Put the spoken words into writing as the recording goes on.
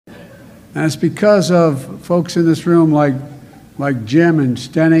And it's because of folks in this room like Jim and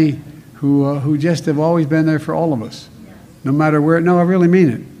Ssdi, who just have always been there for all of us, no matter where. No, I really mean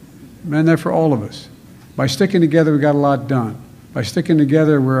it. Been there for all of us. By sticking together, we got a lot done. By sticking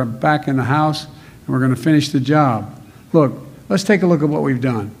together, we're back in the house, and we're going to finish the job. Look, let's take a look at what we've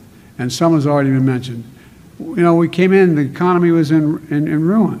done. And some has already been mentioned. You know, we came in, the economy was in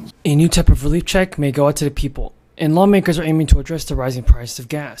ruins. A new type of relief check may go out to the people, and lawmakers are aiming to address the rising price of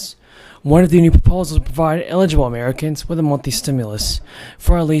gas. One of the new proposals will provide eligible Americans with a monthly stimulus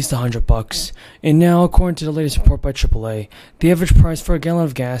for at least $100. And now, according to the latest report by AAA, the average price for a gallon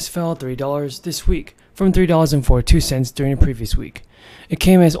of gas fell $3 this week from $3.42 during the previous week. It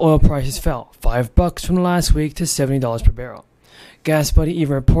came as oil prices fell $5 from last week to $70 per barrel. GasBuddy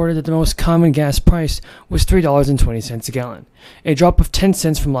even reported that the most common gas price was $3.20 a gallon, a drop of 10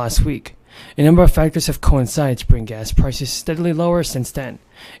 cents from last week. A number of factors have coincided to bring gas prices steadily lower since then.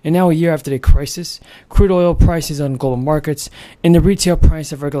 And now, a year after the crisis, crude oil prices on global markets and the retail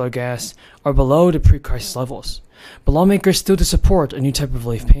price of regular gas are below the pre-crisis levels. But lawmakers still do support a new type of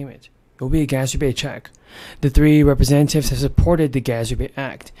relief payment. It will be a gas rebate check. The three representatives have supported the Gas Rebate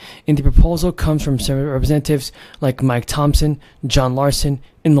Act, and the proposal comes from Senate representatives like Mike Thompson, John Larson,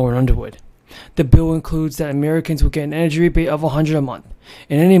 and Lauren Underwood. The bill includes that Americans will get an energy rebate of $100 a month,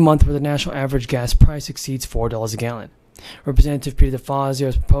 in any month where the national average gas price exceeds $4 a gallon. Representative Peter DeFazio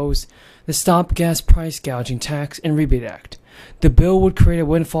has proposed the Stop Gas Price Gouging Tax and Rebate Act. The bill would create a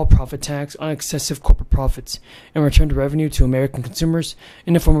windfall profit tax on excessive corporate profits and return the revenue to American consumers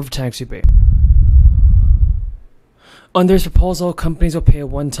in the form of a tax rebate. Under this proposal, companies will pay a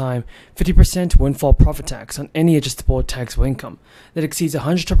one-time 50% windfall profit tax on any adjustable taxable income that exceeds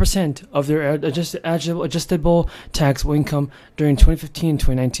 100% of their adjustable taxable income during 2015 and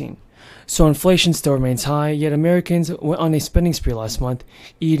 2019. So inflation still remains high, yet Americans went on a spending spree last month,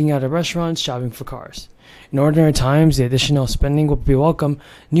 eating out at restaurants, shopping for cars. In ordinary times, the additional spending will be welcome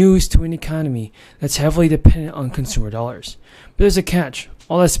news to an economy that's heavily dependent on consumer dollars. But there's a catch.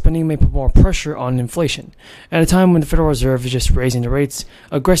 All that spending may put more pressure on inflation, at a time when the Federal Reserve is just raising the rates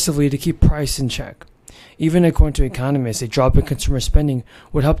aggressively to keep prices in check. Even according to economists, a drop in consumer spending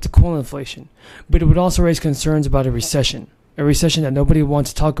would help to cool inflation, but it would also raise concerns about a recession that nobody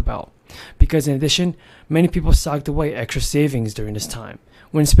wants to talk about, because in addition, many people socked away extra savings during this time,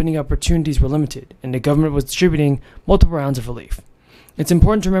 when spending opportunities were limited and the government was distributing multiple rounds of relief. It's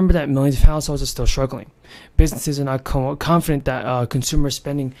important to remember that millions of households are still struggling. Businesses are not confident that consumer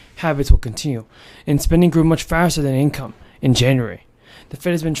spending habits will continue, and spending grew much faster than income in January. The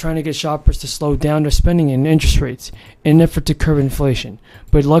Fed has been trying to get shoppers to slow down their spending and interest rates in an effort to curb inflation,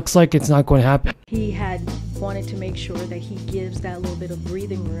 but it looks like it's not going to happen. He had wanted to make sure that he gives that little bit of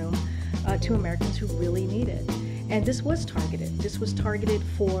breathing room to Americans who really need it. And this was targeted. This was targeted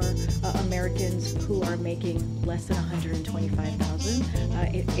for Americans who are making less than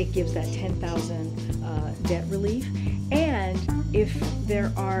 $125,000. It gives that $10,000 debt relief. And if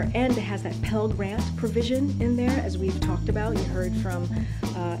there are, and it has that Pell Grant provision in there, as we've talked about. You heard from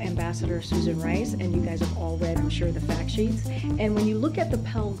Ambassador Susan Rice, and you guys have all read, I'm sure, the fact sheets. And when you look at the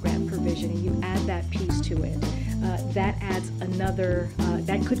Pell Grant provision and you add that piece to it, that adds another,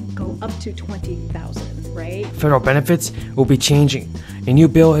 that could go up to $20,000, right? Federal benefits will be changing. A new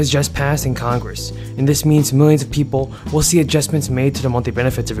bill has just passed in Congress, and this means millions of people will see adjustments made to the monthly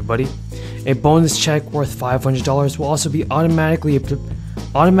benefits, everybody. A bonus check worth $500 will also be automatically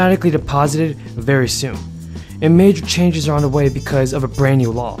deposited very soon. And major changes are on the way because of a brand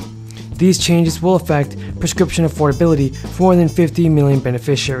new law. These changes will affect prescription affordability for more than 50 million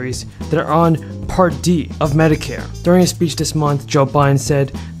beneficiaries that are on Part D of Medicare. During a speech this month, Joe Biden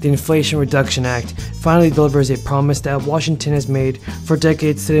said the Inflation Reduction Act finally delivers a promise that Washington has made for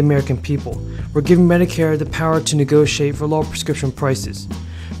decades to the American people. We're giving Medicare the power to negotiate for lower prescription prices.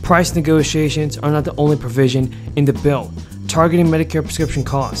 Price negotiations are not the only provision in the bill targeting Medicare prescription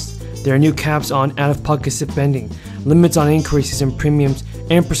costs. There are new caps on out-of-pocket spending, limits on increases in premiums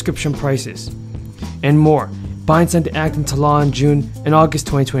and prescription prices, and more. Biden signed the act into law in June and August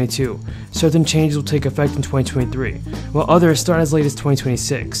 2022. Certain changes will take effect in 2023, while others start as late as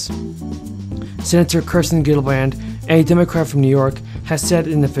 2026. Senator Kirsten Gillibrand, a Democrat from New York, has said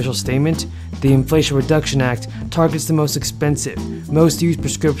in an official statement, the Inflation Reduction Act targets the most expensive, most used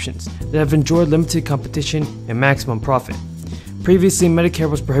prescriptions that have enjoyed limited competition and maximum profit. Previously, Medicare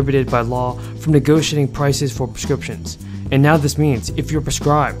was prohibited by law from negotiating prices for prescriptions, and now this means if you're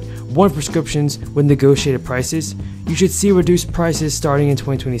prescribed one prescriptions with negotiated prices, you should see reduced prices starting in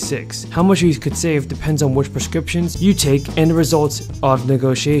 2026. How much you could save depends on which prescriptions you take and the results of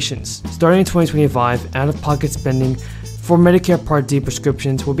negotiations. Starting in 2025, out-of-pocket spending for Medicare Part D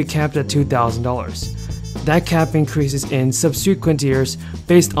prescriptions will be capped at $2,000. That cap increases in subsequent years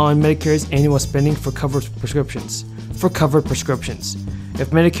based on Medicare's annual spending for covered prescriptions.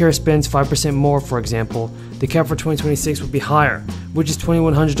 If Medicare spends 5% more, for example, the cap for 2026 will be higher, which is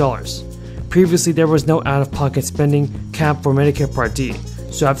 $2,100. Previously, there was no out-of-pocket spending cap for Medicare Part D,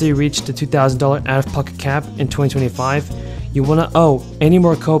 so after you reach the $2,000 out-of-pocket cap in 2025, you will not owe any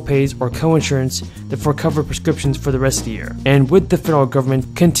more co-pays or co-insurance for covered prescriptions for the rest of the year. And with the federal government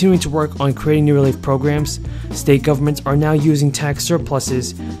continuing to work on creating new relief programs, state governments are now using tax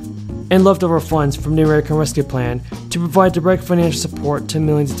surpluses and leftover funds from the American Rescue Plan to provide direct financial support to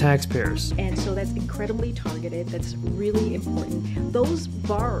millions of taxpayers. And so that's incredibly targeted. That's really important. Those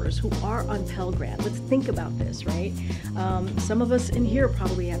borrowers who are on Pell Grant, let's think about this, right? Some of us in here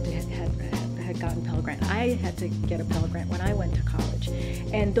probably had gotten Pell Grant. I had to get a Pell Grant when I went to college.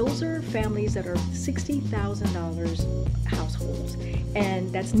 And those are families that are $60,000 households. And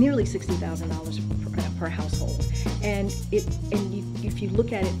that's nearly $60,000 per household. And if you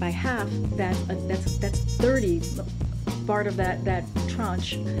look at it by half, that's 30. Part of that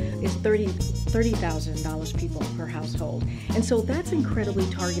tranche is $30,000 people per household, and so that's incredibly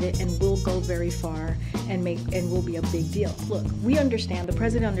targeted and will go very far and will be a big deal. Look, we understand, the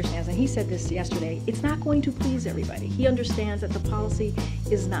president understands, and he said this yesterday, it's not going to please everybody. He understands that the policy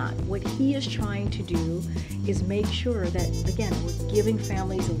is not. What he is trying to do is make sure that, again, we're giving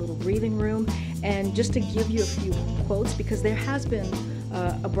families a little breathing room. And just to give you a few quotes, because there has been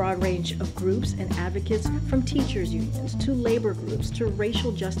a broad range of groups and advocates, from teachers unions to labor groups to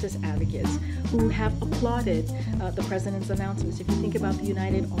racial justice advocates, who have applauded the president's announcements. If you think about the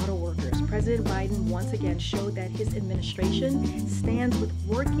United Auto Workers, President Biden once again showed that his administration stands with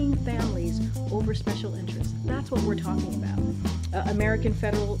working families over special interests. That's what we're talking about. American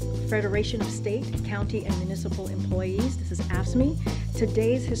Federation of State, County, and Municipal Employees, this is AFSCME.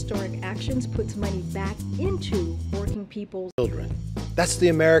 Today's historic actions puts money back into working people's children. That's the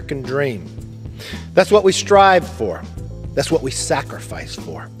American dream. That's what we strive for. That's what we sacrifice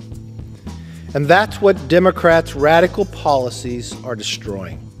for. And that's what Democrats' radical policies are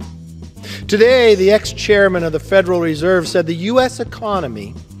destroying. Today, the ex-chairman of the Federal Reserve said the U.S.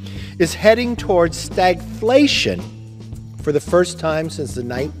 economy is heading towards stagflation for the first time since the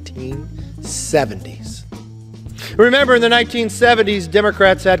 1970s. Remember, in the 1970s,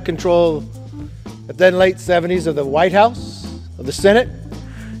 Democrats had control, at then late 70s, of the White House, of the Senate.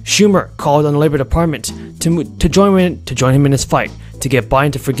 Schumer called on the Labor Department to join him in his fight to get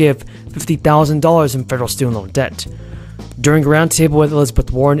Biden to forgive $50,000 in federal student loan debt. During a roundtable with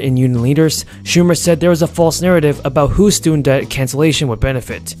Elizabeth Warren and union leaders, Schumer said there was a false narrative about whose student debt cancellation would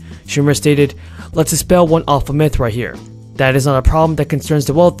benefit. Schumer stated, "Let's dispel one awful myth right here. That is not a problem that concerns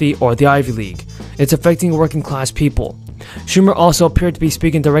the wealthy or the Ivy League. It's affecting working class people." Schumer also appeared to be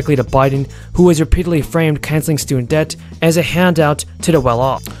speaking directly to Biden, who has repeatedly framed canceling student debt as a handout to the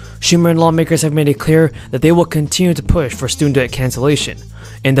well-off. Schumer and lawmakers have made it clear that they will continue to push for student debt cancellation,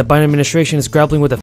 and the Biden administration is grappling with the